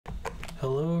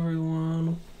Hello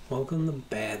everyone, welcome to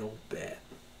BattleBit.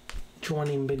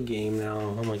 Joining mid game now,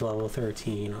 I'm like level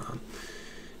 13.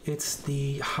 It's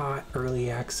the hot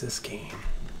early access game.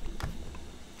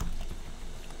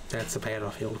 That's a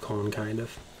Battlefield clone, kind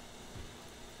of.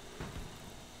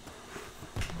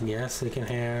 Yes, it can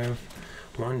have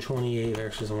 128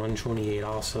 versus 128,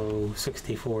 also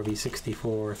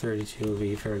 64v64,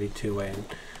 32v32, and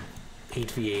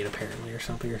 8v8 apparently, or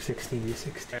something, or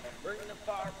 16v16.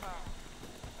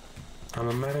 I'm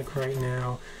a medic right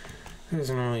now. There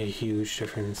isn't really a huge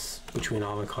difference between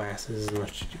all the classes as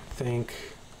much as you think.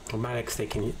 Well, medics, they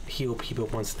can heal people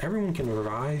once. Everyone can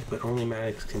revive, but only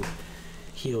medics can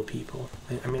heal people.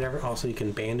 I mean, also you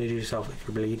can bandage yourself if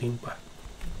you're bleeding, but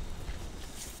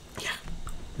yeah.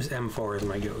 This M4 is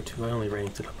my go-to. I only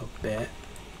ranked it up a bit.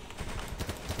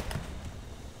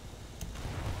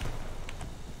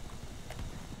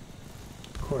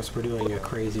 Of course, we're doing a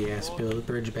crazy-ass build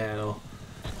bridge battle.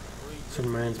 This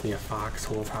reminds me of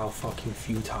Foxhole, of how fucking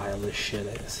futile this shit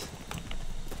is.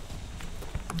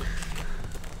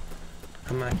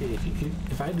 I'm not kidding.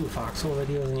 If I do Foxhole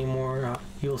videos anymore,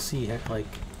 you'll see it like.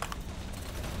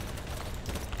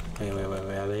 Wait,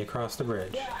 are they across the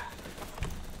bridge?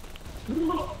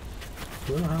 What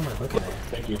the hell am I looking at?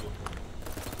 Thank you.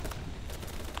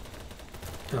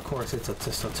 And of course, it's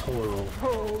just a total.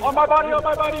 On my body! On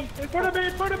my body! In front of me!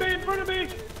 In front of me! In front of me!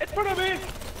 In front of me!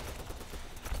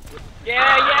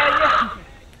 Yeah!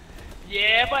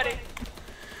 Yeah, buddy!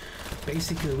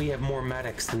 Basically, we have more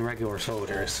medics than regular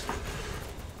soldiers.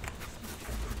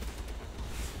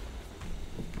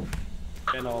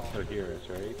 And also hear us,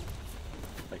 right?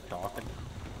 Like talking.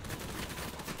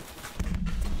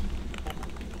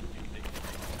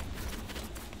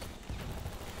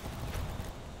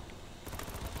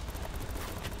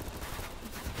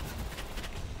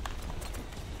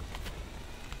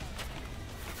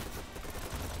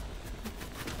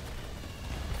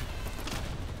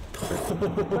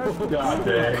 God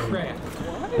dang.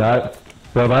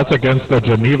 That's against the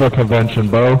Geneva Convention,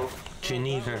 Bo.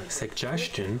 Geneva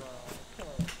suggestion.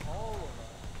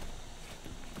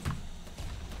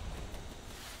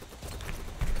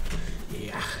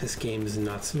 Yeah, this game is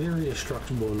nuts. Very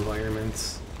destructible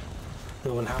environments.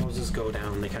 Though when houses go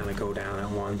down, they kind of go down at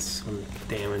once when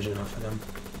damage enough of them.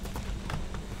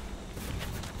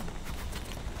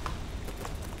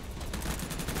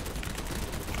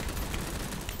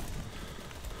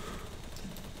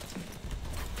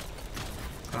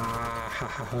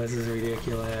 This is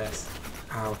ridiculous.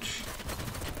 Ouch.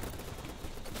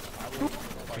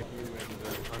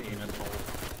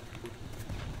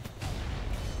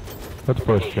 Let's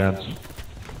push, gents.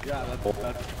 Yeah, that's what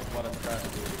I'm trying to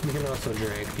do. You can also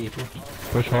drag people.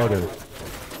 Push harder.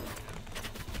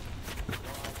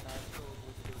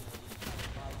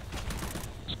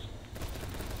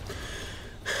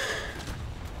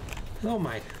 Oh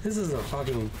my, this is a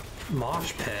fucking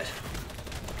mosh pit.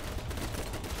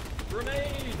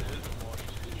 Grenade!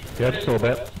 Yeah, just a little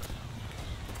bit.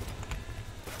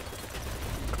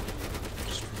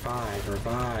 Just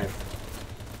revive.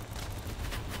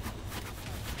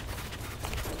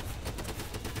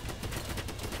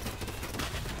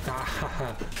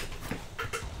 Ah,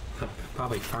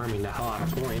 probably farming the hell out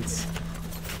of points.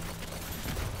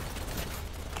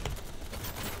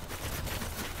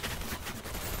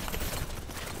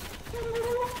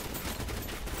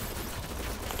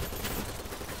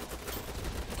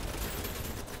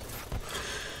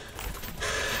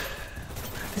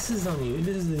 This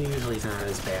is usually not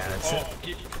as bad.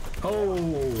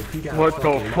 Oh, he got what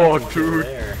the fuck, dude?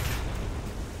 There.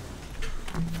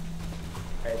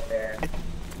 Right there.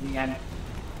 Yeah.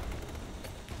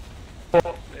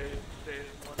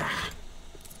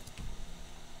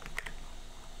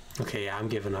 Okay, yeah, I'm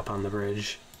giving up on the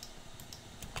bridge.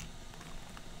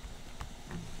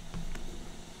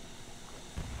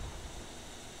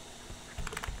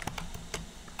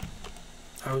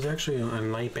 I was actually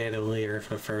on night battle later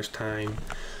for the first time.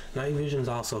 Night vision's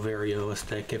also very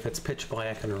realistic. If it's pitch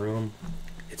black in a room,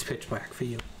 it's pitch black for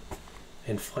you.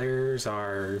 And flares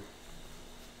are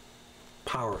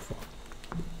powerful.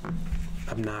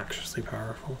 Obnoxiously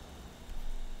powerful.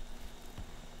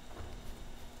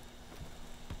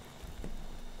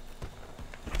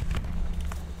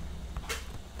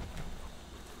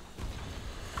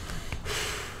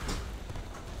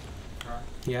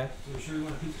 Yeah? So sure you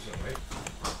want a pizza shop, right?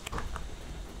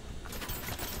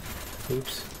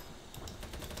 Oops.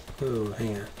 Ooh,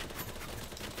 hang on.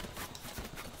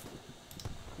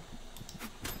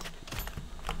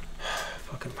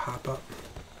 Fucking pop up.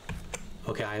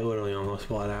 Okay, I literally almost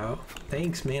bled out.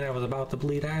 Thanks, man, I was about to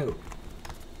bleed out.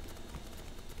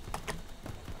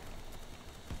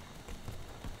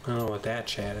 don't know what that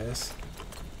chat is.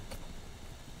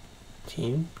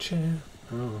 Team chat?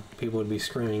 Oh, people would be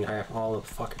screaming half all the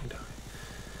fucking time.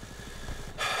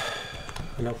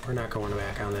 Nope, we're not going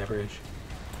back on that bridge.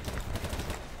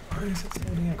 Why is it so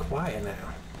damn quiet now?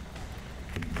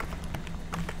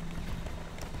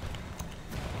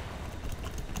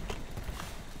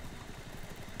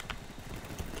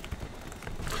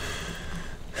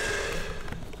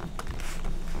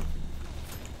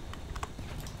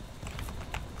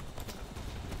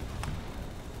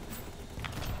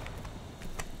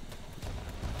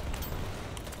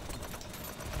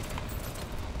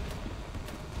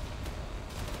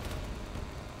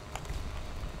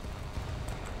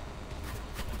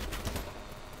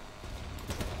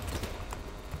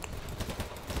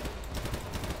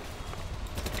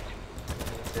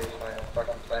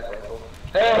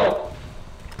 Help!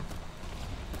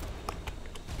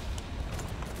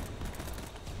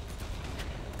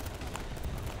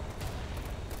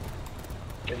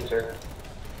 Thank you, sir.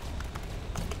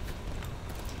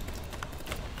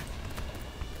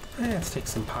 Let's take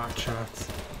some pot shots.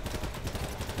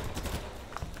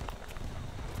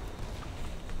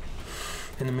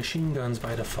 And the machine guns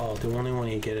by default, the only one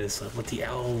you get is with the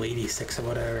L86 or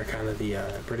whatever, kind of the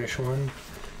British one.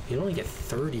 You only get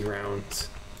 30 rounds.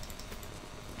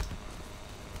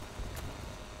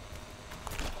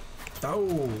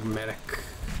 Oh, medic.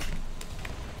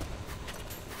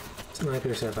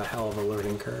 Snipers have a hell of a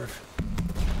learning curve.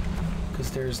 Because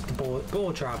there's the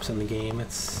bullet drops in the game.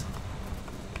 It's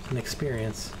an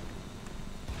experience.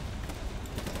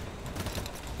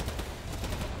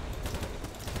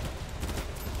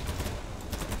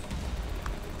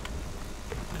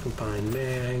 Combined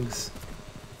mags.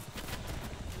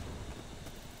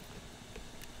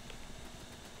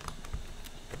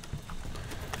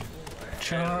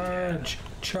 Charge!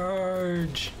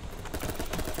 Charge!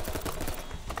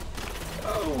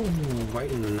 Oh,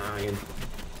 right in the noggin.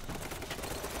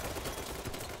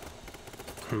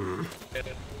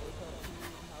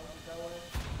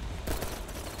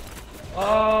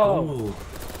 Oh! Ooh.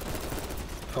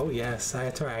 Oh yes,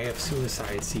 that's right. I have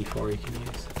suicide C4 you can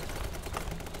use.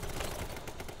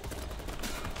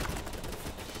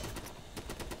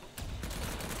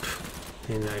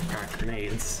 And I've got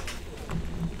grenades.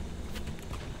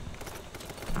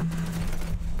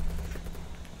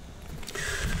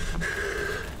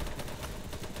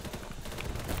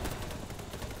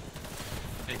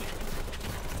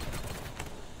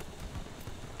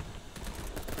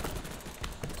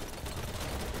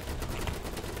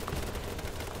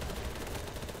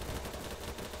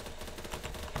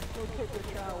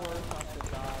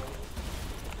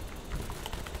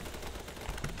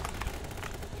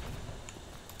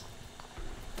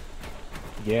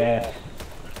 Yeah.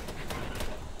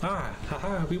 Ah,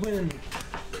 haha, we win!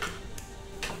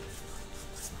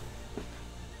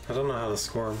 I don't know how the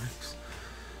score works.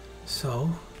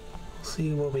 So, we'll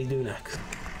see what we do next.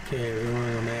 Okay, we're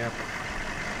on the map.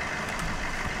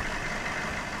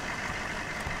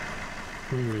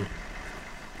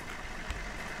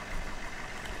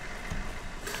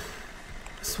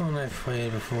 This one I've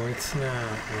played before. It's not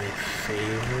my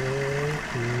favorite,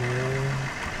 no.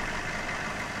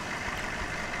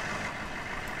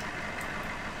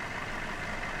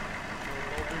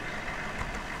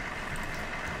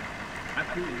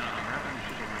 Absolutely not.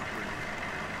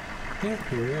 Yeah,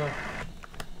 here we go.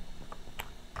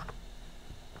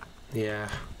 Yeah.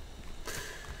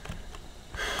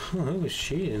 Oh, who was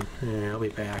cheating? Yeah, I'll be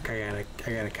back. I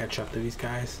gotta catch up to these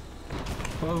guys.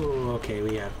 Whoa, okay,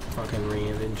 we got fucking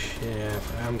ravage. Yeah,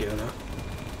 I'm giving up.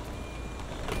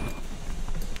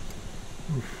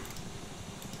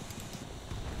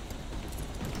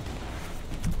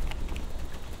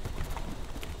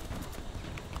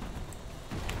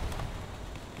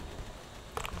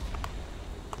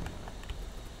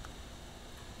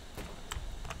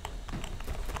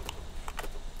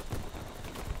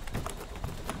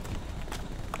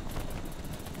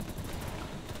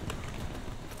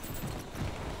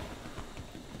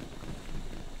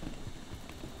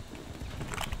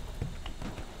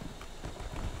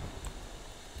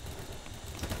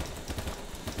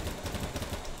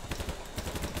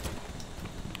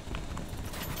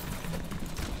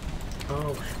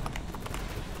 Oh.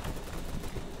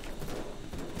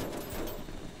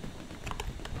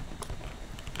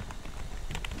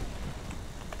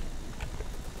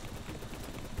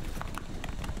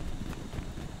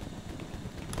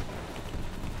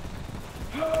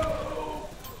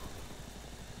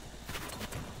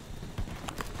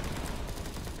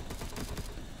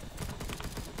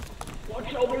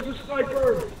 Watch out, there's a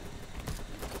sniper!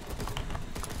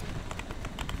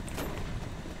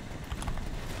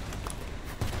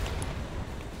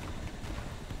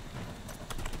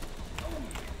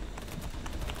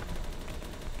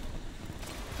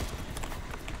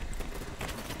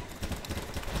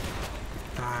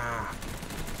 Ah,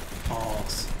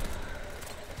 balls.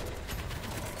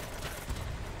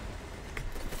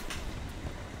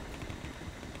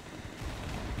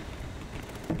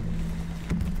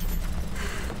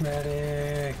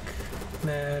 Medic!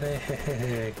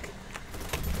 Medic!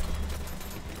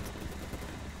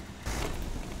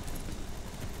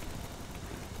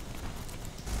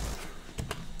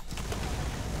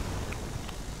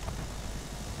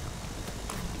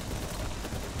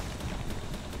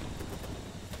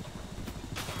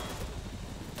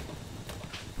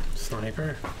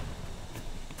 Sniper?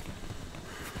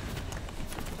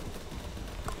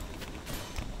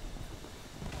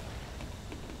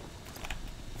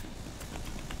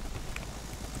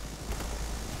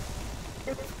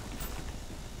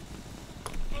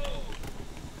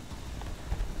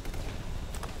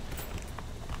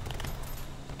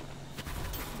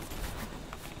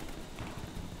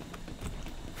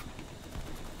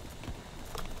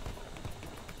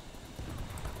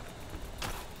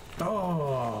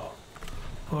 Oh,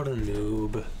 what a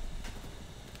noob.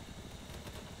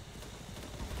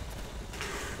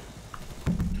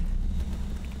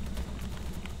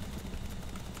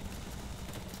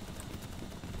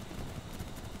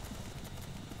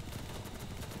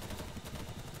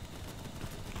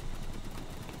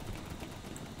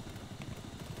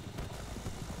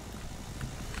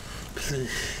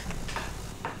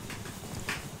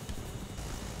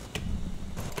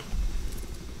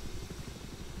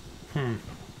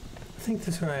 I think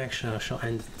this reaction I shall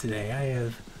end today. I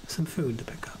have some food to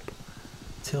pick up.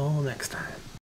 Till next time.